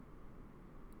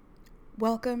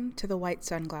Welcome to the White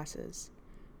Sunglasses.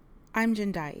 I'm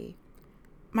Jindai.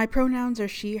 My pronouns are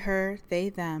she, her, they,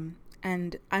 them,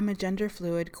 and I'm a gender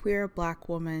fluid queer black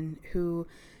woman who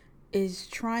is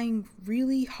trying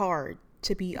really hard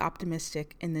to be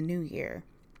optimistic in the new year.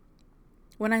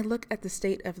 When I look at the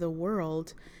state of the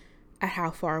world, at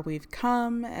how far we've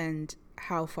come and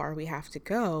how far we have to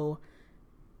go,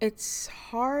 it's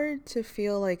hard to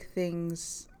feel like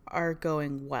things are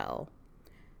going well.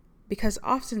 Because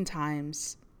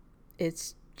oftentimes,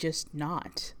 it's just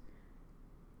not.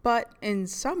 But in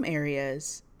some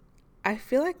areas, I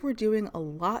feel like we're doing a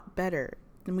lot better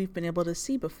than we've been able to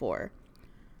see before,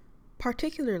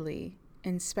 particularly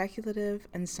in speculative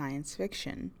and science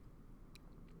fiction.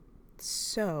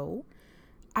 So,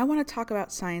 I want to talk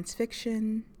about science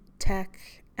fiction,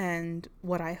 tech, and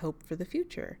what I hope for the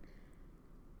future.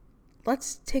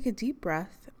 Let's take a deep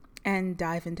breath and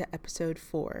dive into episode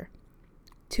 4.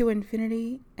 To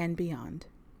infinity and beyond.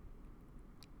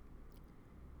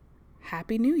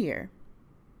 Happy New Year.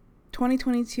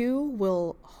 2022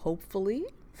 will hopefully,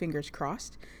 fingers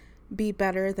crossed, be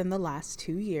better than the last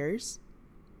 2 years.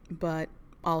 But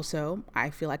also, I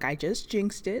feel like I just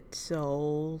jinxed it,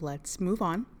 so let's move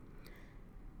on.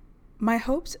 My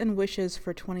hopes and wishes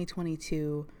for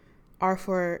 2022 are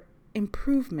for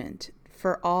improvement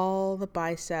for all the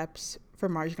biceps for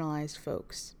marginalized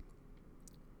folks.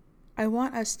 I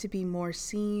want us to be more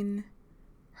seen,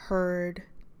 heard,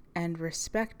 and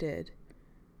respected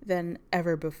than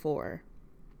ever before.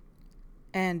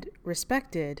 And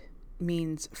respected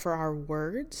means for our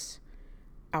words,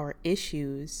 our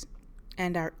issues,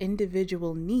 and our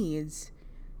individual needs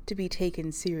to be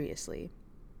taken seriously.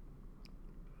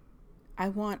 I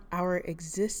want our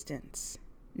existence,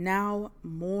 now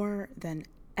more than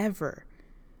ever,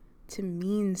 to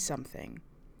mean something.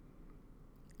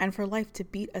 And for life to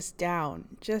beat us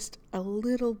down just a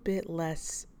little bit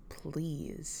less,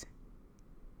 please.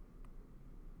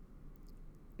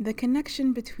 The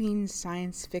connection between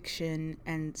science fiction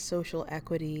and social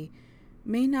equity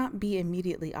may not be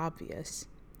immediately obvious.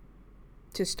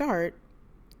 To start,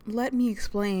 let me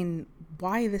explain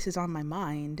why this is on my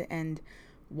mind and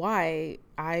why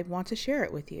I want to share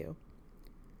it with you.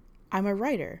 I'm a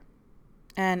writer.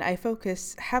 And I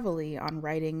focus heavily on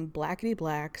writing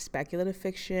blackety-black speculative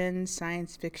fiction,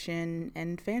 science fiction,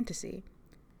 and fantasy.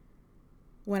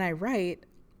 When I write,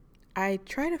 I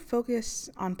try to focus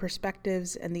on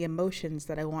perspectives and the emotions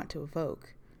that I want to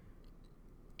evoke.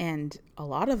 And a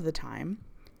lot of the time,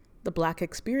 the black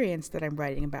experience that I'm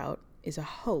writing about is a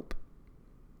hope,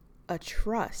 a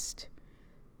trust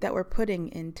that we're putting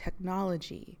in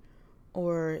technology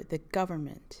or the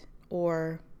government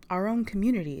or our own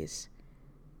communities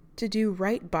to do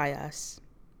right by us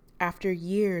after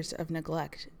years of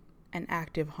neglect and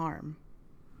active harm.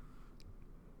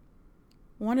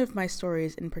 One of my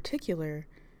stories in particular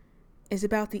is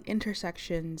about the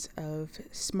intersections of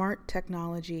smart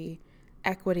technology,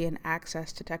 equity and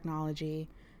access to technology,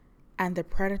 and the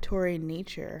predatory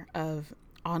nature of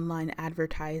online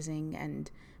advertising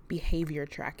and behavior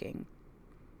tracking.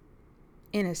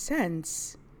 In a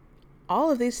sense, all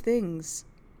of these things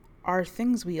are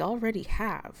things we already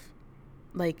have,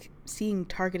 like seeing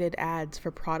targeted ads for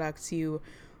products you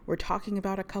were talking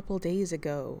about a couple days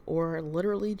ago or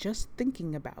literally just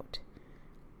thinking about.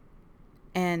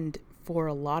 And for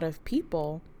a lot of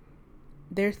people,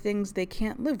 they're things they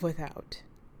can't live without.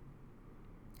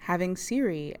 Having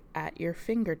Siri at your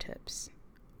fingertips,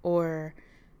 or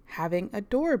having a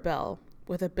doorbell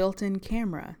with a built-in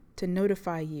camera to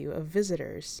notify you of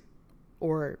visitors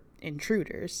or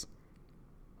intruders.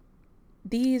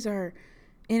 These are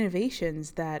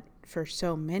innovations that, for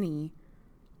so many,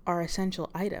 are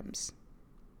essential items,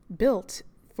 built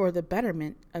for the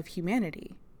betterment of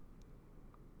humanity.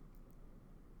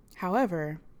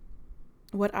 However,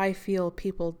 what I feel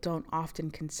people don't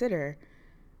often consider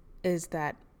is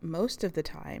that most of the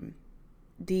time,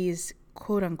 these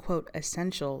quote-unquote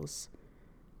essentials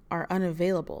are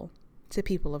unavailable to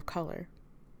people of color.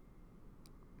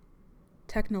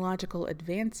 Technological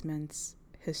advancements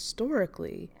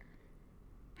historically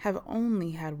have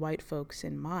only had white folks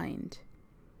in mind.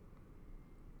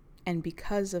 And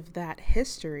because of that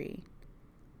history,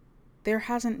 there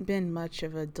hasn't been much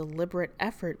of a deliberate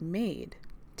effort made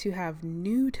to have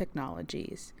new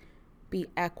technologies be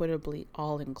equitably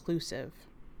all-inclusive.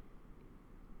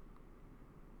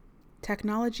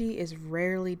 Technology is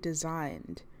rarely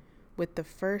designed with the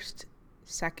first,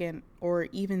 second, or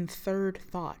even third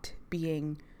thought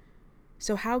being,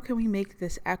 so how can we make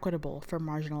this equitable for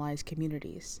marginalized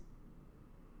communities?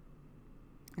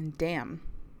 And damn,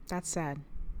 that's sad.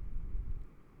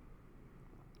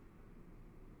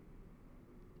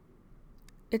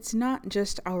 It's not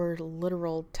just our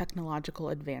literal technological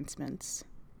advancements.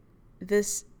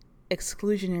 This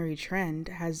exclusionary trend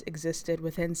has existed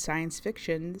within science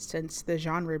fiction since the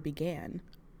genre began.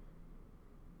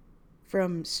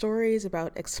 From stories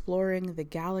about exploring the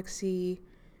galaxy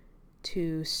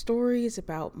to stories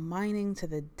about mining to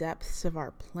the depths of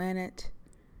our planet,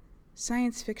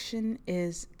 science fiction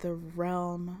is the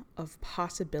realm of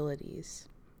possibilities.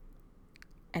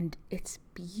 And it's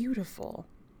beautiful.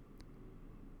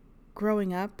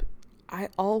 Growing up, I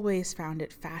always found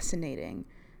it fascinating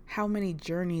how many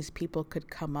journeys people could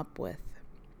come up with,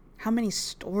 how many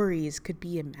stories could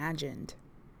be imagined.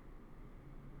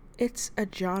 It's a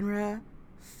genre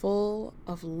full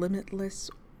of limitless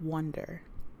wonder.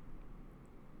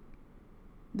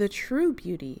 The true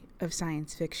beauty of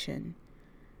science fiction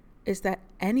is that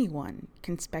anyone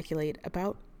can speculate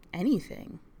about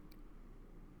anything.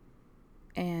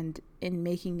 And in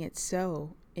making it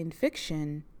so in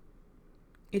fiction,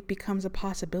 it becomes a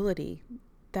possibility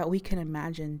that we can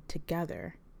imagine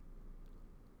together.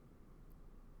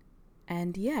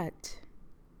 And yet,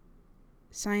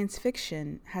 science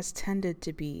fiction has tended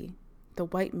to be the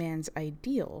white man's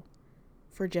ideal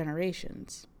for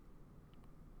generations.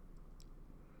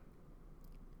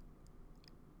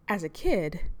 As a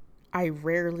kid, I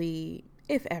rarely,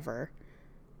 if ever,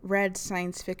 read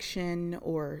science fiction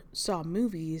or saw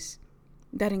movies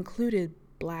that included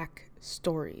Black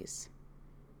stories.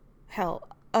 Hell,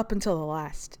 up until the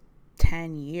last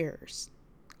 10 years,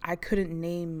 I couldn't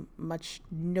name much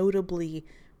notably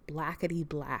blackety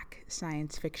black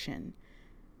science fiction.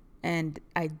 And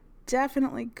I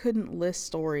definitely couldn't list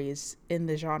stories in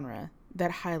the genre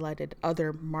that highlighted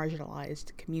other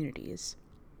marginalized communities.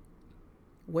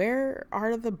 Where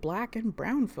are the Black and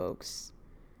brown folks?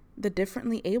 The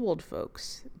differently abled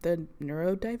folks? The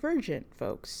neurodivergent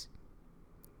folks?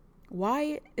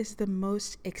 Why is the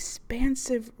most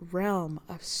expansive realm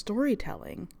of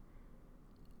storytelling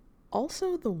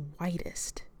also the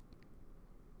whitest?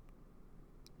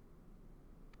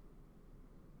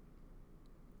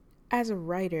 As a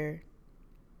writer,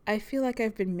 I feel like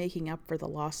I've been making up for the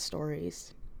lost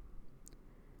stories.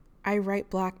 I write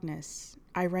Blackness,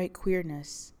 I write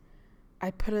queerness,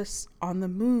 I put us on the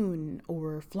moon,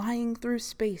 or flying through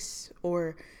space,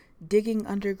 or digging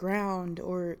underground,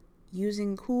 or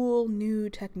using cool new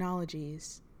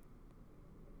technologies.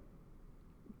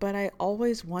 But I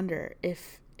always wonder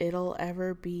if it'll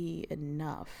ever be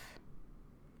enough.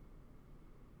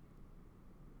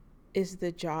 Is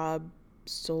the job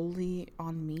solely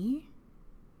on me?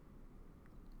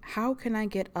 How can I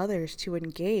get others to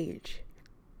engage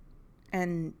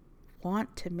and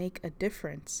want to make a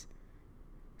difference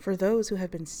for those who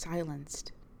have been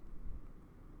silenced?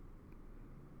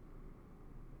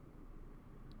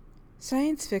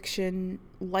 Science fiction,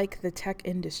 like the tech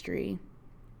industry,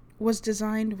 was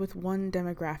designed with one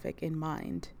demographic in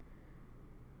mind: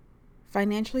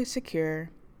 financially secure,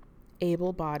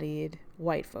 able-bodied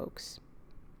white folks.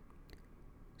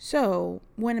 So,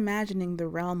 when imagining the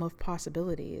realm of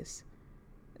possibilities,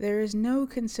 there is no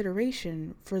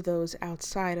consideration for those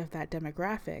outside of that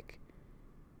demographic,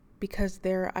 because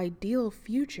their ideal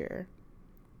future,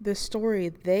 the story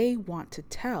they want to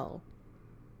tell,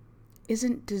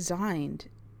 isn't designed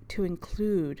to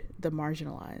include the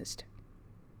marginalized.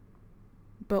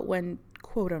 But when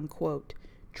quote-unquote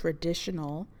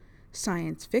traditional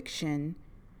science fiction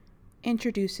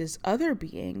introduces other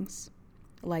beings,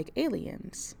 like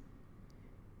aliens,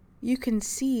 you can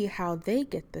see how they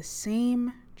get the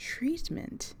same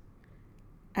treatment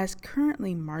as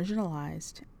currently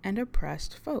marginalized and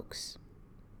oppressed folks.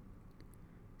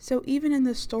 So even in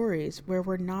the stories where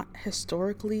we're not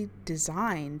historically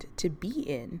designed to be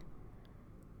in,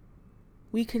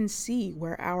 we can see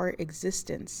where our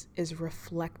existence is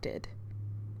reflected,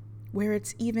 where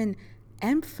it's even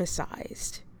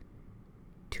emphasized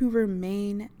to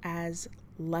remain as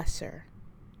lesser.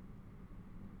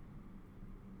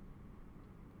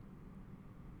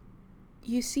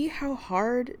 You see how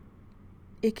hard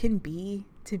it can be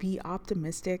to be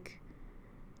optimistic?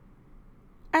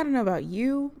 I don't know about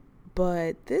you,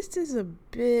 but this is a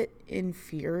bit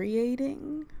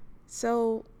infuriating.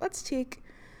 So let's take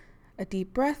a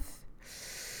deep breath,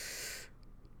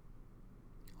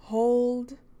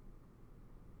 hold,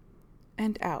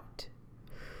 and out.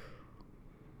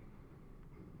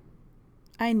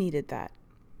 I needed that.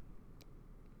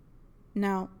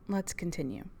 Now let's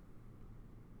continue.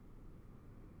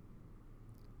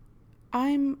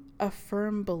 I'm a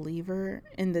firm believer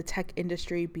in the tech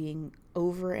industry being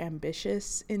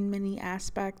over-ambitious in many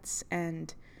aspects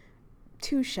and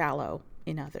too shallow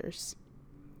in others.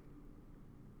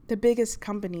 The biggest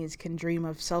companies can dream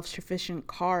of self-sufficient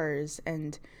cars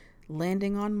and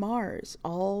landing on Mars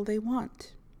all they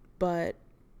want, but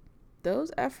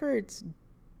those efforts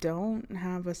don't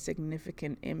have a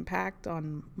significant impact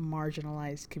on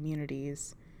marginalized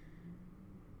communities.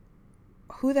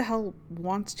 Who the hell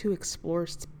wants to explore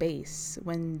space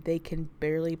when they can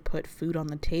barely put food on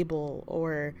the table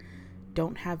or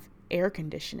don't have air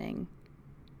conditioning?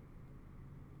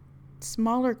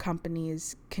 Smaller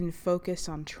companies can focus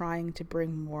on trying to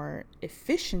bring more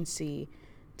efficiency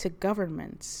to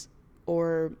governments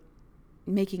or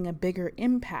making a bigger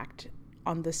impact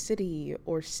on the city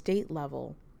or state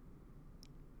level.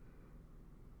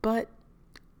 But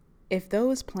if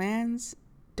those plans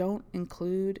don't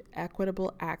include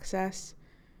equitable access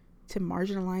to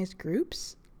marginalized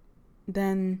groups,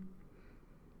 then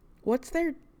what's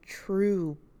their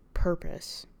true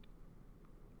purpose?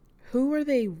 Who are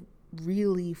they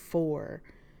really for?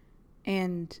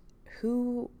 And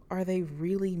who are they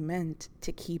really meant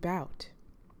to keep out?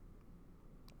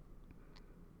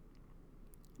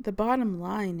 The bottom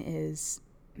line is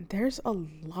there's a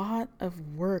lot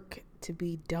of work to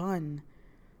be done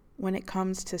when it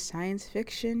comes to science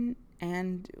fiction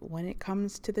and when it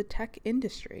comes to the tech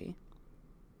industry.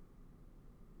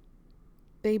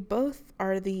 They both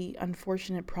are the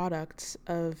unfortunate products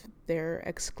of their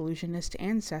exclusionist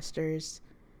ancestors,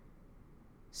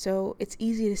 so it's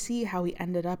easy to see how we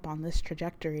ended up on this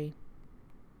trajectory.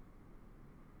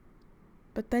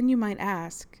 But then you might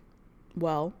ask,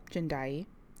 well, Jindai,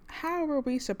 how are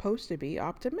we supposed to be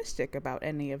optimistic about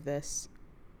any of this?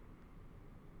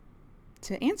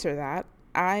 To answer that,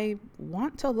 I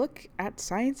want to look at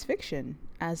science fiction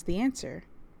as the answer.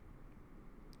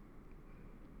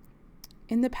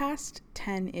 In the past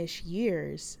 10-ish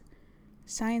years,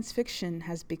 science fiction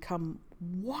has become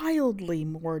wildly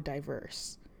more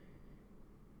diverse.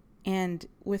 And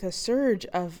with a surge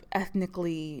of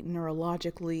ethnically,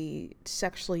 neurologically,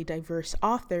 sexually diverse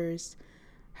authors,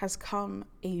 has come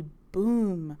a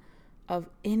boom of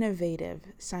innovative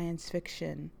science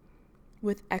fiction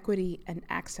with equity and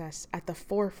access at the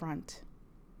forefront.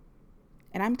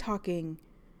 And I'm talking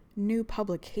new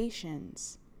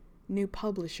publications, new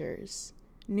publishers,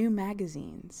 new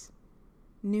magazines,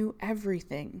 new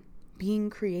everything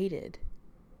being created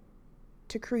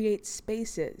to create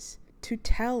spaces to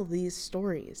tell these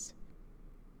stories.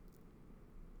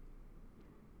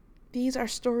 These are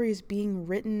stories being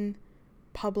written,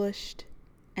 published,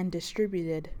 and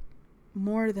distributed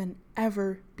more than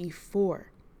ever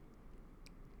before.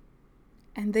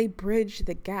 And they bridge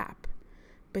the gap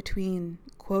between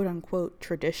quote-unquote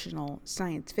traditional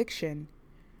science fiction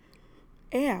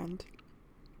and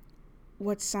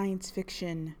what science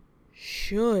fiction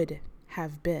should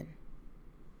have been.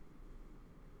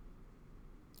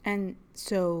 And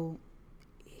so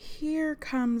here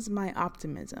comes my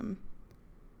optimism.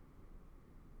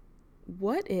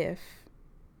 What if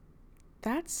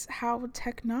that's how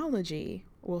technology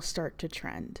will start to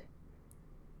trend?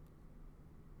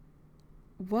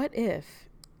 What if,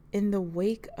 in the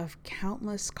wake of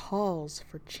countless calls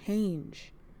for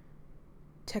change,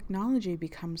 technology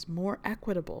becomes more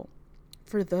equitable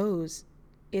for those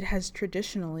it has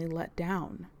traditionally let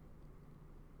down?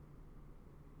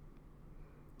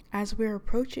 As we're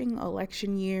approaching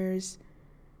election years,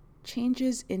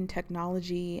 changes in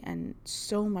technology, and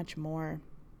so much more,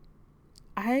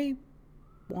 I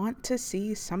want to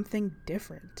see something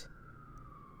different.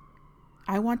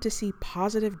 I want to see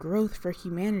positive growth for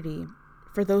humanity,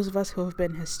 for those of us who have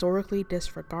been historically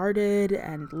disregarded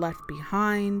and left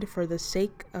behind for the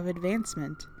sake of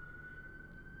advancement.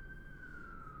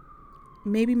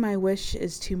 Maybe my wish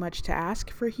is too much to ask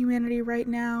for humanity right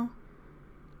now.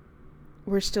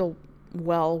 We're still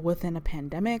well within a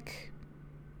pandemic.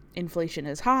 Inflation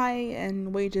is high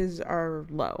and wages are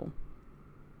low.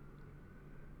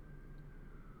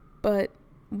 But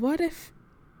what if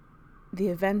the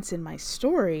events in my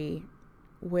story,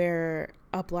 where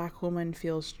a Black woman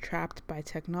feels trapped by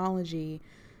technology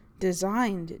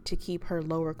designed to keep her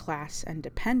lower class and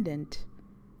dependent,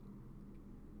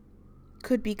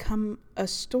 could become a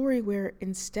story where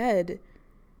instead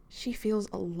she feels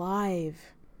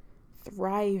alive,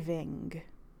 thriving,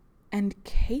 and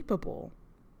capable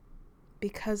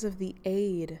because of the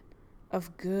aid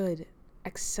of good,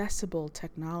 accessible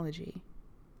technology?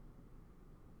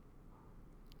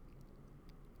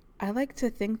 I like to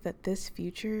think that this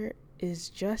future is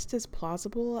just as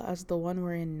plausible as the one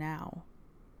we're in now.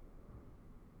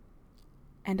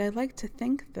 And I like to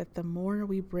think that the more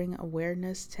we bring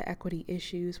awareness to equity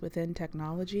issues within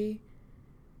technology,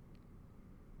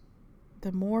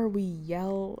 the more we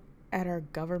yell at our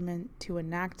government to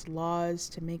enact laws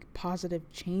to make positive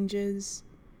changes,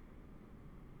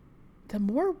 the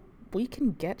more we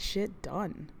can get shit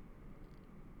done.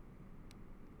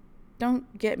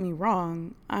 Don't get me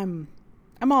wrong, I'm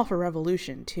all for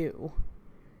revolution too.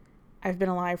 I've been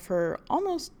alive for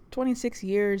almost 26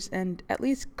 years and at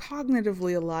least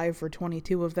cognitively alive for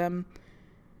 22 of them.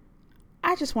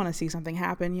 I just want to see something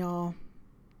happen, y'all.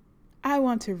 I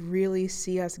want to really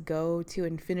see us go to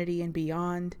infinity and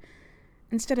beyond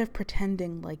instead of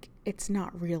pretending like it's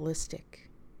not realistic.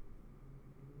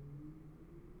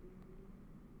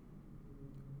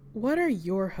 What are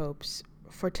your hopes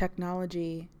for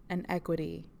technology and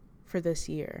equity for this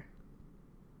year?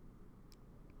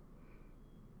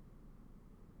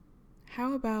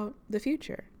 How about the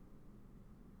future?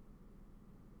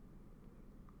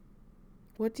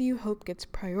 What do you hope gets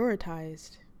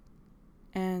prioritized?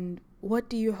 And what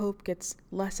do you hope gets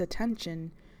less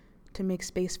attention to make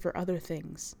space for other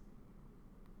things?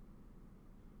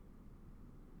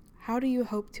 How do you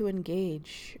hope to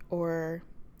engage or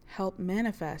help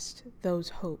manifest those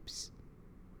hopes?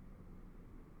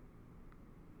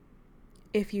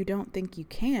 If you don't think you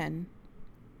can,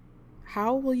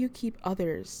 how will you keep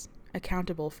others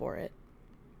accountable for it?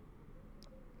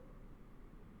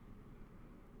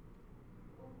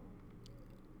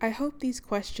 I hope these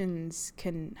questions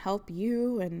can help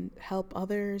you and help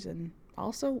others and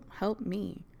also help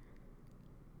me.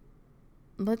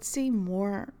 Let's see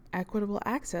more equitable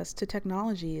access to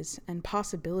technologies and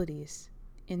possibilities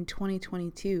in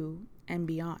 2022 and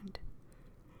beyond.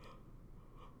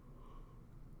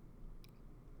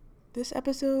 This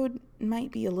episode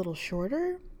might be a little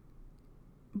shorter,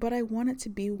 but I want it to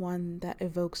be one that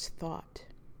evokes thought,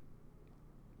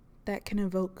 that can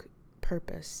evoke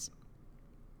purpose.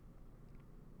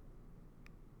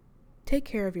 Take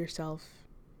care of yourself.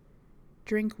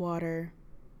 Drink water.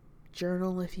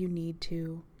 Journal if you need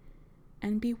to.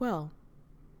 And be well.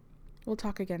 We'll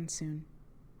talk again soon.